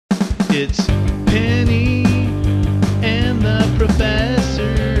It's Penny and the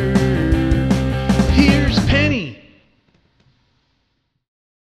professor. Here's Penny.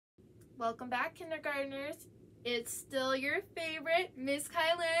 Welcome back, kindergartners. It's still your favorite, Miss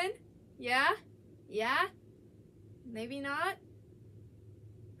Kylan. Yeah? Yeah? Maybe not?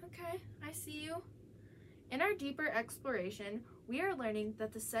 Okay, I see you. In our deeper exploration, we are learning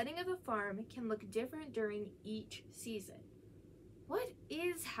that the setting of the farm can look different during each season. What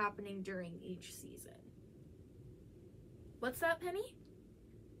is happening during each season? What's that, Penny?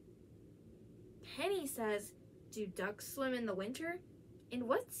 Penny says, do ducks swim in the winter? In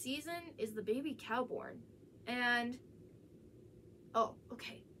what season is the baby cow born? And, oh,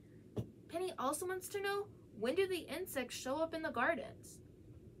 okay. Penny also wants to know, when do the insects show up in the gardens?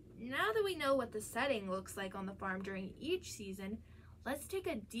 Now that we know what the setting looks like on the farm during each season, let's take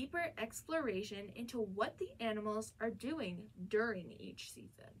a deeper exploration into what the animals are doing during each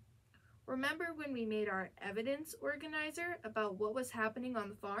season. Remember when we made our evidence organizer about what was happening on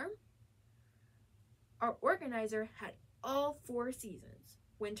the farm? Our organizer had all 4 seasons: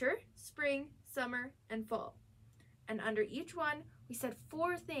 winter, spring, summer, and fall. And under each one, we said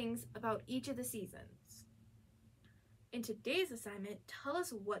 4 things about each of the seasons. In today's assignment, tell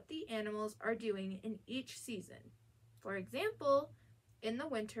us what the animals are doing in each season. For example, in the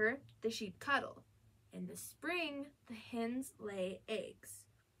winter, the sheep cuddle. In the spring, the hens lay eggs.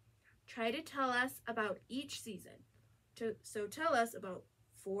 Try to tell us about each season. So tell us about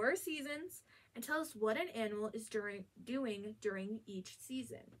 4 seasons and tell us what an animal is doing during each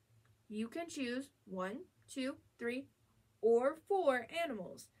season. You can choose 1, 2, 3, or 4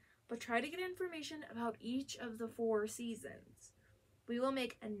 animals, but try to get information about each of the 4 seasons. We will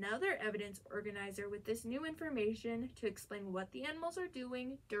make another evidence organizer with this new information to explain what the animals are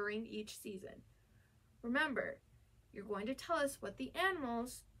doing during each season. Remember, you're going to tell us what the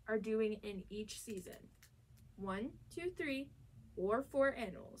animals are doing in each season. 1, 2, 3, or 4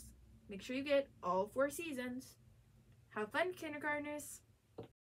 animals. Make sure you get all 4 seasons. Have fun, kindergartners!